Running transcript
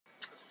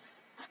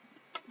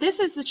This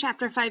is the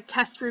Chapter 5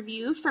 test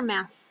review for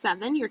Math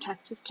 7. Your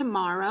test is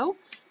tomorrow.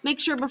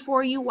 Make sure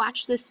before you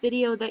watch this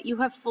video that you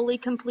have fully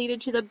completed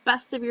to the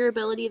best of your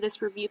ability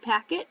this review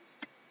packet,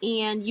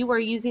 and you are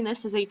using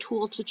this as a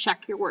tool to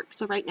check your work.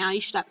 So right now you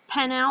should have a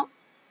pen out,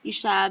 you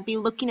should be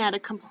looking at a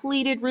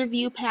completed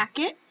review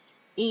packet,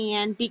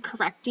 and be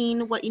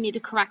correcting what you need to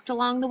correct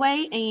along the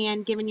way,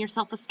 and giving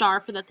yourself a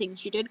star for the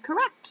things you did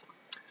correct.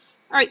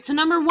 Alright, so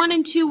number 1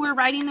 and 2, we're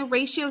writing the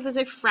ratios as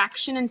a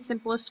fraction in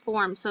simplest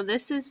form. So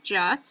this is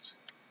just,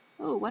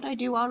 what did I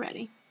do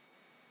already?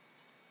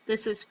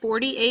 This is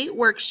 48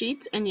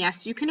 worksheets, and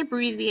yes, you can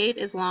abbreviate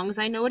as long as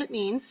I know what it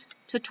means,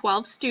 to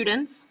 12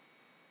 students.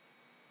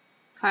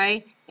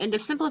 Okay, and to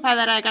simplify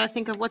that, I got to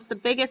think of what's the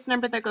biggest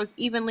number that goes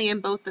evenly in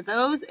both of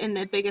those, and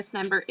the biggest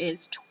number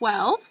is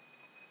 12.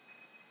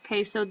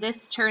 Okay, so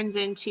this turns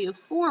into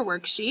 4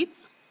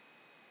 worksheets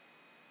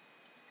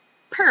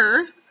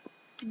per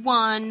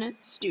 1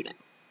 student.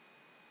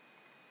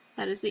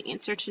 That is the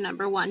answer to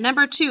number 1.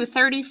 Number 2,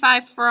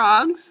 35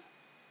 frogs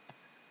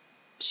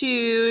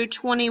to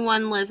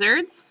 21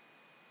 lizards.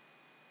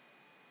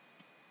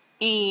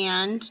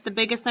 And the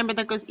biggest number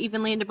that goes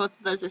evenly into both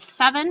of those is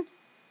 7.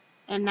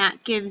 And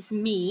that gives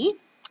me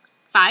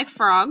 5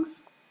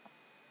 frogs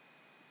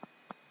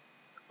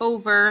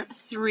over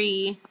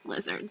 3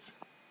 lizards.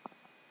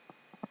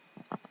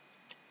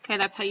 Okay,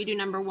 that's how you do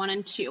number 1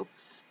 and 2.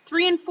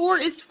 3 and 4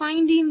 is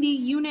finding the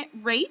unit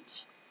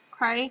rate.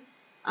 Okay,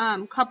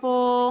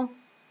 couple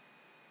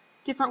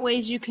different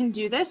ways you can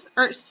do this.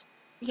 What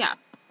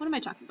am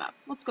I talking about?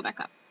 Let's go back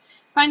up.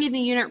 Finding the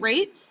unit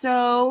rate.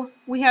 So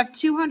we have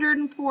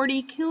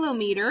 240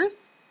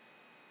 kilometers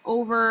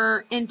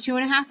over in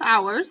 2.5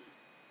 hours.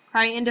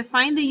 Okay, and to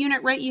find the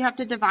unit rate, you have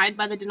to divide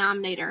by the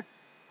denominator.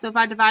 So if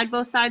I divide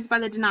both sides by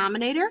the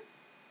denominator,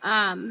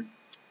 I'm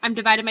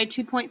divided by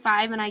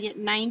 2.5, and I get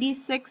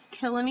 96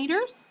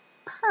 kilometers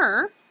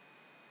per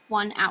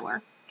 1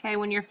 hour. Okay,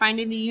 when you're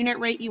finding the unit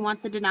rate, you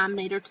want the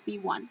denominator to be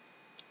 1.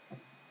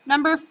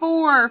 Number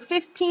 4,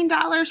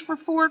 $15 for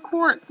 4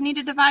 quarts. Need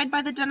to divide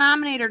by the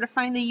denominator to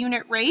find the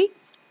unit rate,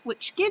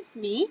 which gives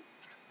me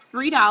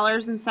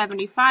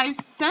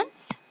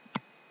 $3.75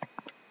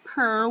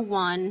 per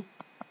 1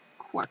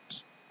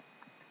 quart.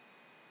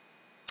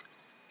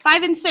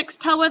 5 and 6,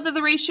 tell whether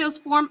the ratios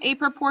form a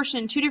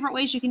proportion. 2 different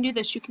ways you can do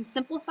this. You can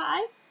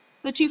simplify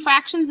the 2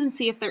 fractions and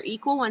see if they're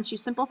equal once you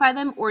simplify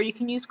them, or you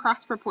can use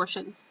cross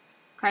proportions.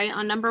 Okay,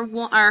 on number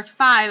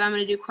 5, I'm going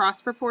to do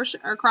cross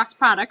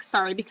products,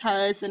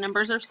 because the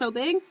numbers are so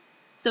big.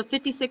 So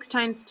 56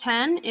 times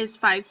 10 is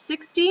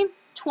 560.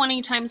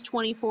 20 times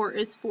 24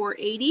 is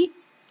 480.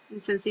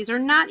 And since these are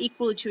not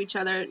equal to each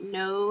other,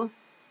 no,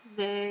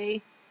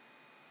 they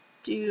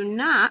do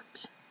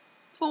not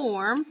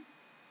form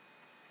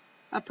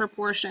a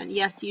proportion.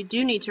 Yes, you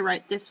do need to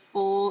write this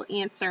full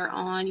answer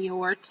on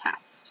your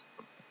test.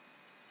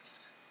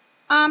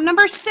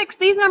 Number 6,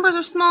 these numbers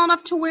are small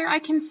enough to where I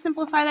can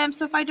simplify them.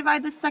 So if I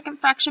divide the second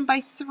fraction by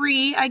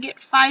 3, I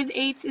get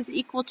 5/8 is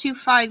equal to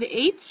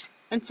 5/8.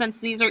 And since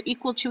these are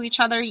equal to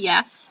each other,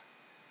 yes,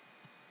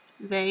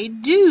 they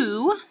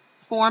do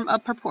form a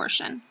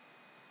proportion.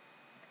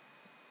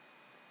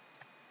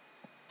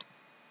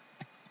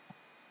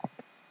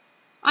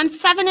 On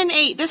 7 and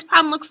 8, this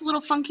problem looks a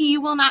little funky.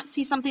 You will not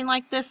see something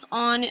like this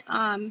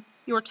on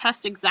your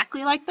test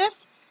exactly like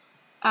this.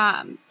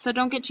 So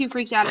don't get too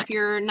freaked out if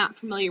you're not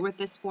familiar with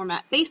this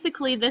format.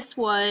 Basically, this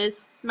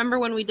was, remember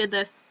when we did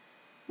this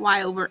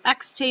y over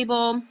x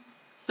table?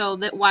 So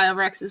that y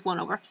over x is 1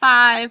 over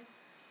 5.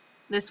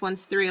 This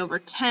one's 3 over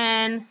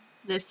 10.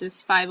 This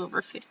is 5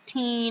 over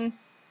 15.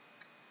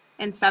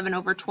 And 7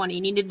 over 20.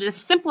 You needed to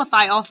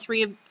simplify all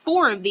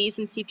 4 of these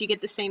and see if you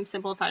get the same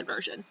simplified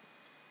version.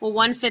 Well,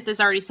 1/5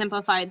 is already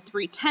simplified.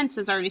 3/10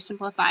 is already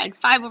simplified.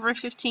 5 over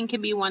 15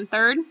 can be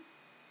 1/3.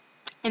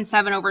 And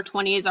 7 over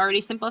 20 is already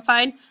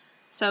simplified.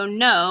 So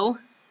no,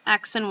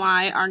 x and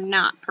y are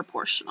not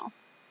proportional.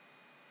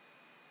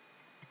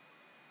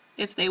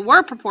 If they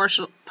were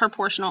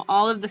proportional,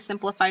 all of the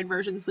simplified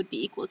versions would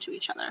be equal to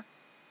each other.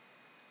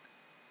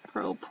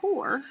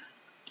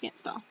 Can't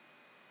spell.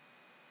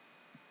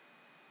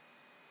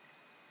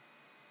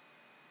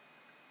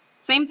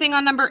 Same thing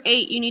on number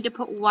 8. You need to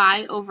put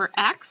y over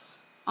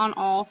x on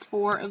all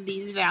 4 of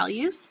these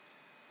values.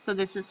 So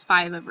this is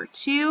 5 over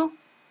 2.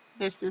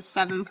 This is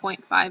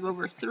 7.5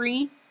 over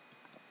 3.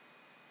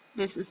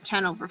 This is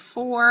 10 over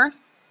 4.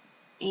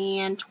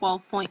 And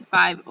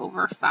 12.5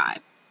 over 5.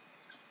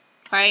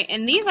 Okay,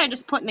 and these I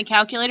just put in the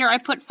calculator. I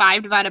put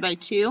 5 divided by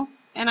 2,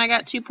 and I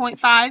got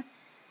 2.5.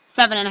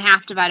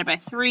 7.5 divided by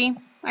 3,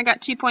 I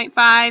got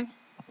 2.5.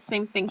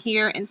 Same thing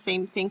here, and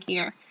same thing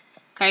here.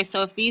 Okay,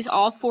 so if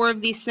all 4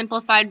 of these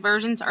simplified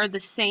versions are the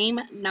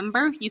same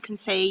number, you can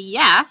say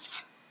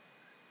yes,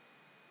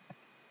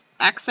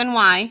 x and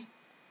y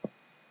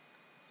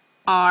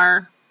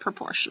are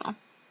proportional.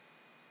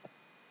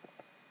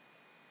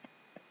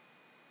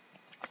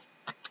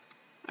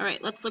 All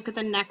right, let's look at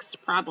the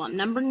next problem.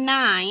 Number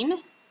 9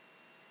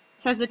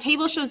 says the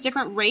table shows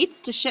different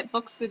rates to ship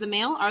books through the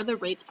mail. Are the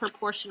rates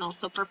proportional?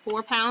 So for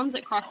 4 pounds,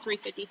 it costs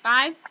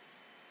 $3.55.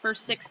 For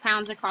 6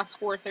 pounds, it costs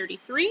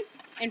 $4.33,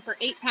 and for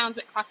 8 pounds,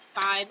 it costs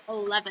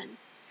 $5.11.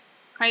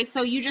 Okay,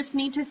 so you just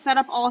need to set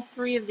up all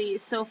three of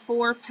these. So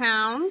 4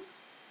 pounds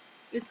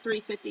is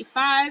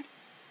 $3.55.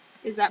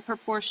 Is that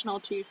proportional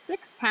to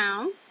 6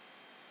 pounds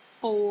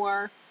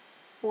for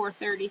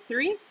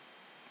 $4.33?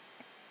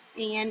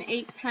 And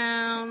 8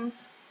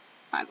 pounds,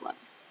 $5.11.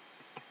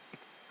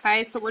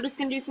 Okay, so we're just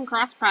going to do some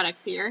cross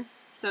products here.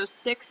 So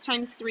 6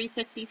 times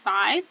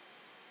 $3.55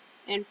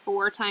 and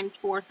 4 times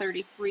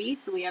 $4.33.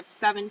 So we have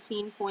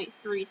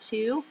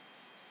 17.32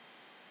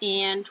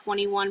 and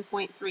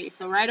 21.3.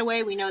 So right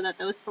away we know that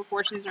those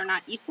proportions are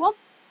not equal.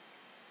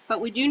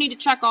 But we do need to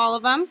check all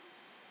of them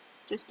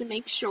just to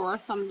make sure.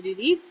 So I'm going to do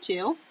these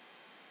two.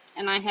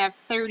 And I have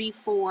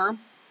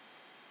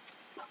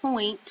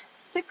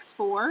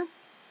 34.64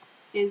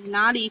 is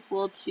not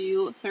equal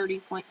to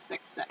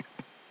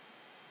 30.66.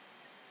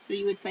 So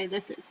you would say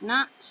this is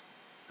not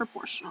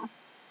proportional.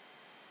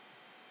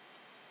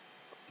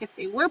 If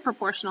they were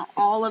proportional,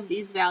 all of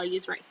these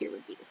values right here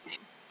would be the same.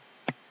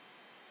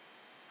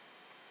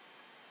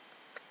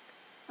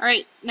 All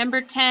right,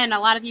 number 10, a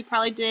lot of you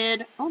probably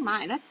did, oh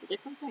my, that's a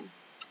different thing.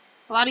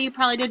 A lot of you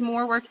probably did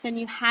more work than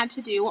you had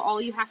to do.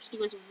 All you have to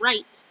do is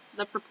write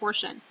the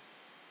proportion.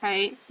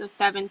 Okay, so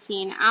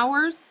 17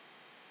 hours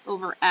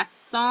over S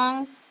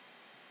songs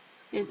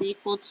is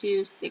equal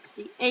to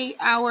 68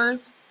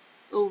 hours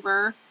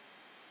over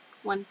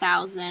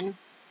 1,000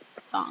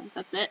 songs.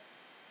 That's it.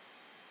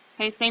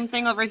 Okay, same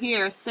thing over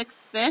here.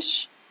 6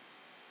 fish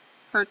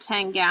per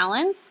 10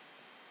 gallons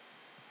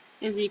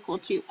is equal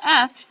to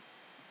F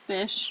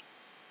fish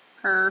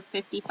per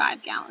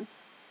 55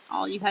 gallons.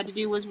 All you had to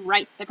do was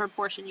write the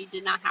proportion. You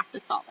did not have to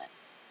solve it.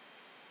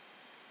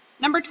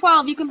 Number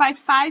 12, you can buy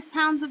 5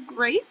 pounds of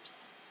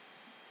grapes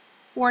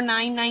for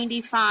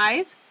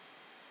 $9.95.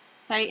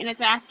 Okay, and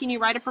it's asking you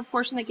write a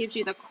proportion that gives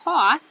you the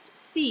cost,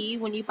 C,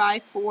 when you buy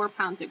 4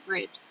 pounds of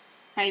grapes.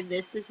 Okay,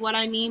 this is what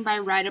I mean by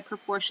write a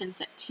proportion.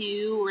 Set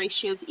two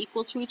ratios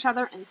equal to each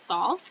other and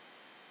solve.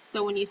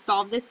 So when you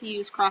solve this, you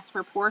use cross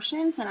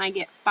proportions, and I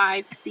get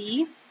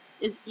 5C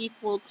is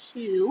equal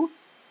to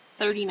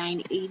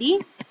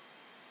 39.80.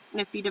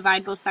 And if you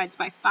divide both sides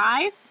by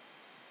 5,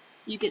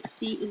 you get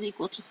C is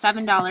equal to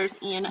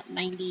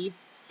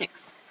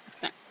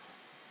 $7.96.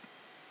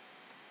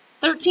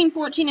 13,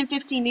 14, and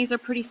 15, these are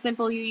pretty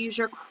simple. You use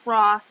your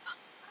cross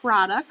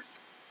products.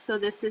 So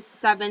this is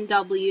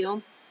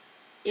 7W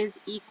is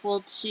equal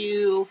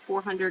to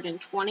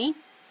 420.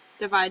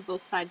 Divide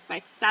both sides by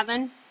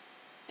 7,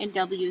 and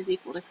W is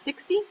equal to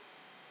 60.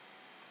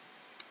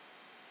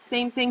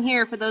 Same thing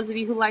here. For those of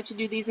you who like to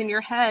do these in your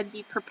head,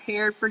 be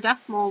prepared for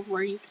decimals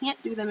where you can't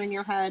do them in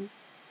your head.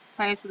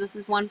 Okay, so this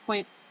is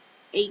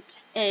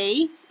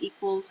 1.8A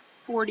equals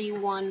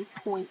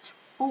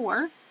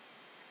 41.4.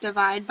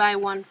 Divide by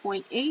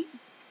 1.8.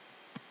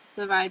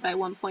 Divide by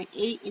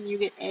 1.8, and you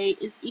get A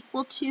is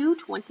equal to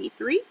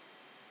 23.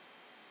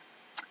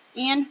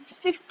 And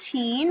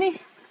 15,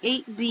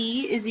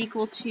 8D is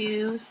equal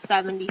to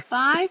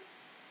 75.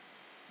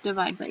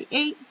 Divide by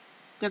 8.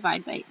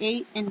 Divide by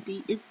 8, and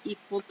D is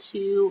equal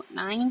to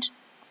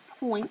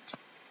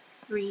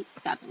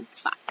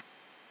 9.375.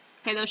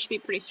 Okay, those should be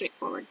pretty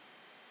straightforward.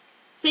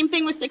 Same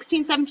thing with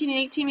 16, 17, and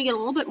 18. We get a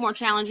little bit more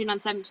challenging on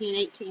 17 and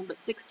 18, but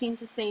 16 is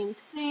the same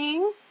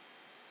thing.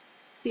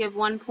 So you have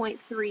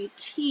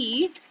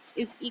 1.3T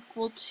is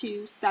equal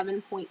to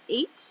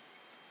 7.8.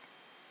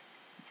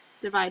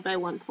 Divide by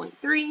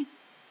 1.3.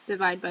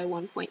 Divide by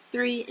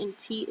 1.3, and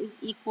T is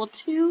equal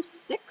to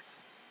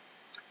 6.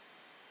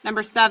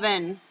 Number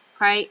 7.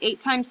 Okay, 8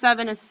 times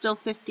 7 is still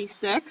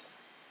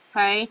 56,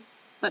 okay,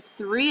 but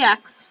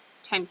 3x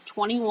times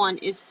 21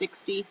 is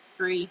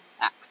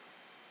 63x,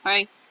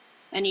 okay?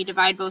 Then you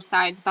divide both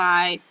sides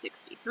by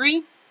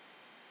 63,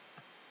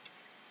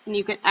 and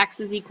you get x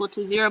is equal to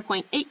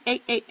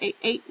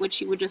 0.88888, which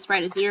you would just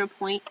write as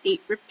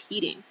 0.8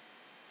 repeating.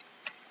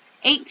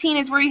 18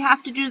 is where you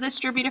have to do the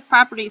distributive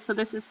property, so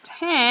this is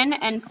 10,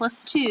 and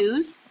plus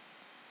 2's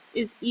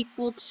is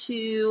equal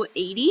to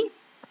 80.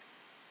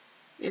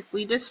 If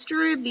we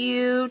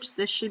distribute,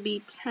 this should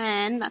be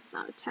 10. That's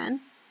not a 10.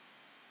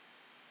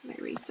 My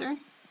eraser.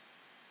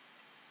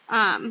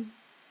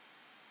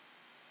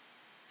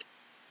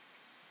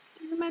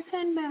 Give my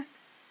pen back.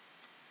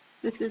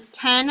 This is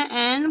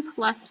 10n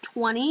plus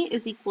 20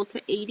 is equal to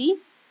 80.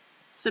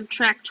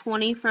 Subtract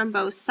 20 from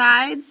both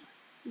sides.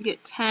 You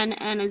get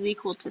 10n is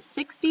equal to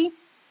 60.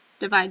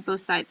 Divide both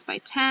sides by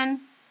 10,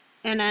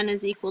 and n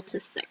is equal to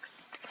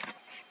 6.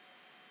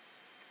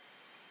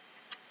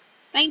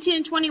 19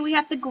 and 20, we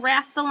have to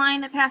graph the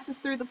line that passes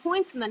through the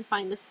points and then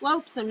find the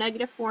slope. So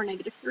 -4,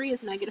 -3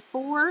 is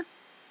 -4.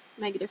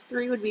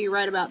 -3 would be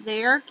right about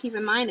there. Keep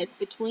in mind it's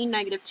between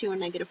 -2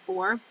 and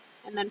 -4.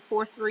 And then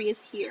 4, 3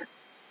 is here.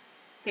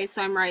 Okay,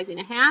 so I'm rising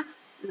a half,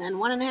 and then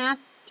 1.5,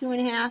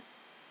 2.5,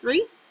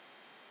 3.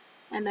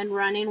 And then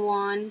running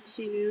 1,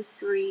 2,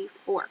 3,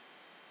 4.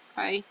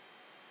 Okay,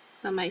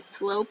 so my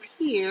slope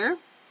here,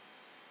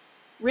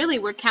 really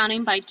we're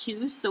counting by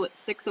 2, so it's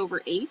 6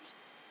 over 8.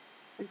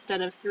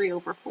 Instead of 3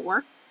 over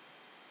 4.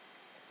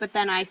 but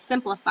then I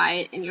simplify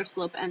it and your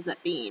slope ends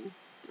up being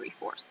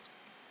 3/4.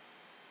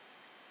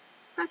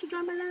 Forgot to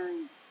draw my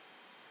line.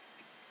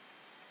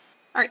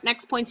 All right,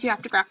 next points you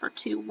have to graph are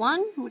 2,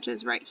 1, which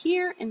is right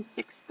here, and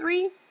 6,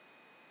 3.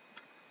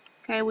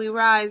 Okay, we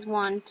rise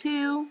 1,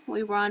 2,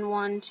 we run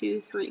 1,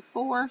 2, 3,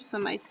 4, so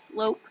my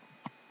slope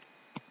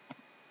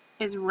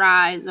is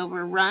rise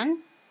over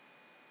run.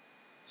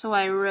 So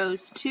I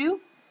rose 2,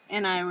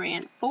 and I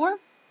ran 4,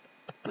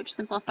 which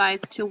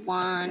simplifies to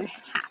 1/2.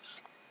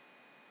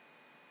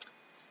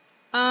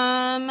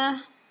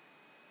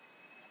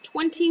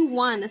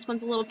 21, this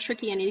one's a little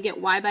tricky. I need to get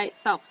y by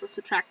itself, so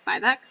subtract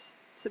 5x,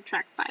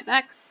 subtract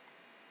 5x.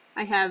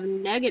 I have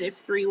negative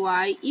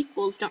 3y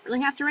equals, don't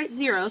really have to write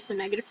 0, so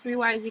negative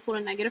 3y is equal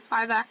to negative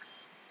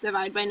 5x.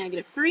 Divide by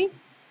negative 3,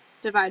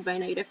 divide by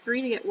negative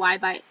 3 to get y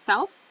by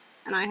itself.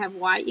 And I have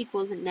y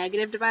equals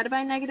negative divided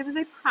by negative is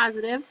a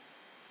positive,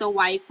 so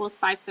y equals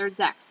 5/3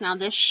 x. Now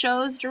this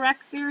shows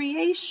direct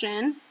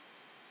variation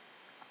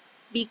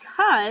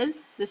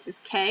because this is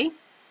k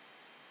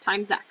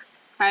times x,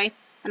 okay?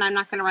 And I'm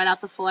not going to write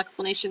out the full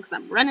explanation because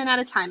I'm running out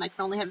of time. I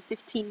can only have a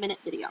 15-minute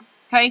video,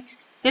 okay?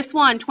 This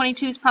one,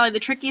 22, is probably the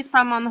trickiest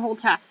problem on the whole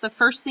test. The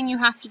first thing you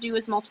have to do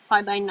is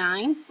multiply by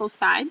 9, both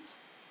sides,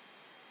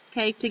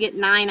 okay, to get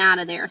 9 out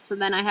of there. So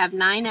then I have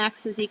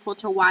 9x is equal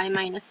to y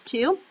minus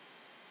 2.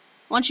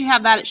 Once you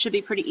have that, it should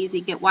be pretty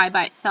easy. Get y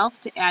by itself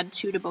to add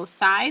 2 to both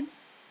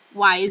sides.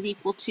 Y is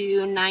equal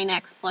to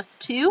 9x plus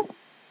 2.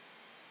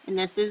 And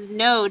this is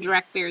no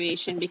direct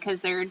variation because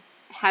there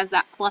has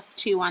that plus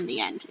 2 on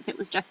the end. If it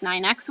was just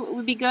 9x, it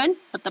would be good,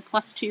 but the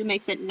plus 2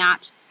 makes it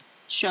not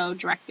show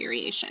direct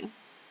variation.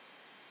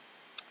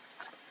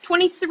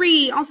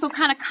 23, also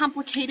kind of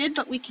complicated,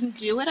 but we can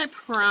do it, I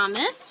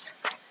promise.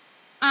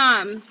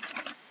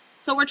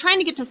 So we're trying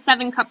to get to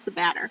 7 cups of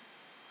batter.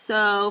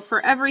 So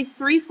for every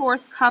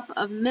 3/4 cup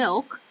of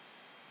milk,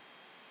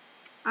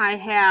 I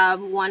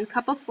have 1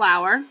 cup of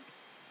flour.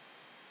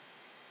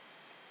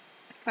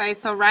 Okay,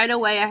 so right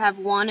away I have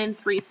 1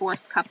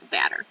 3/4 cup of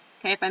batter.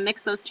 Okay, if I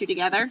mix those two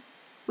together,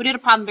 we did a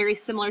problem very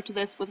similar to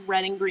this with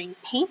red and green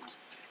paint.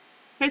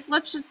 Okay, so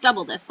let's just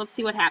double this. Let's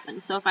see what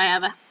happens. So if I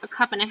have a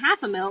cup and a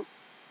half of milk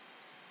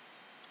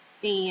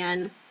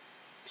and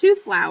 2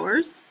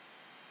 flours,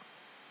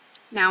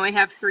 now I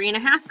have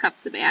 3½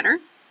 cups of batter.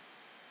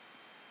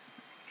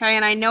 Okay,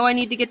 and I know I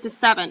need to get to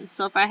 7.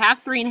 So if I have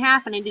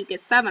 3½ and I need to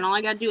get 7, all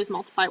I got to do is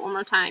multiply it one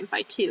more time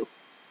by 2.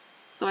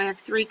 So I have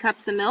 3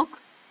 cups of milk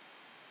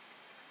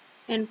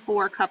and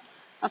 4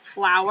 cups of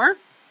flour.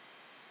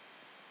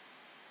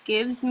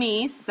 Gives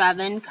me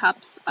 7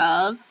 cups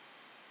of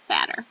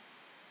batter.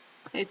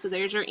 Okay, so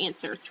there's your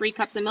answer. 3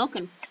 cups of milk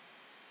and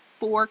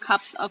 4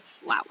 cups of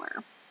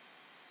flour.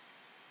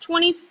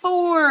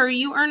 24,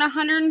 you earn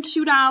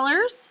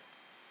 $102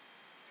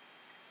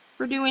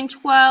 for doing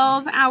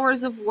 12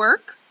 hours of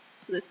work.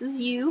 So this is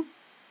you.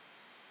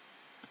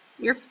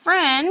 Your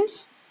friend,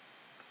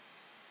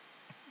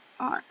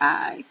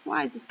 why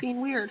is this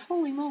being weird?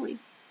 Holy moly.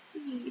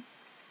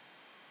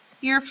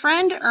 Your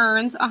friend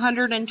earns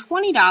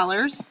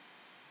 $120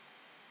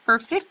 for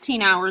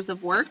 15 hours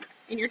of work,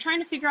 and you're trying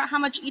to figure out how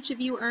much each of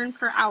you earn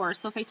per hour.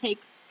 So if I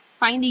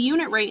find the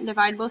unit rate and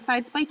divide both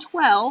sides by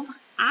 12,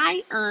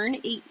 I earn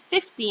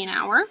 $8.50 an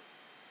hour.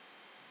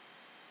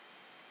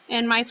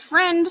 And my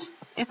friend,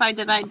 if I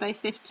divide by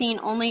 15,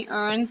 only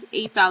earns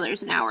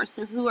 $8 an hour.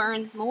 So who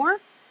earns more?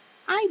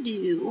 I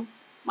do.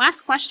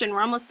 Last question,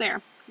 we're almost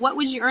there. What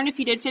would you earn if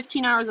you did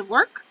 15 hours of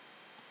work?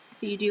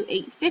 So you do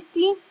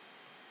 $8.50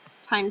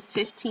 times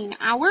 15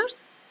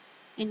 hours,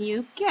 and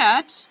you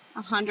get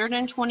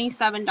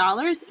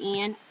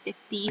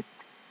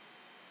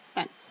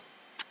 $127.50.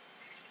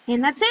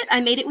 And that's it.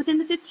 I made it within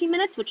the 15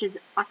 minutes, which is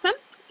awesome.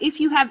 If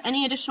you have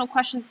any additional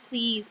questions,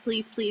 please,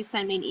 please, please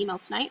send me an email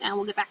tonight, and I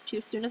will get back to you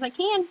as soon as I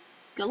can.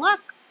 Good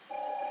luck.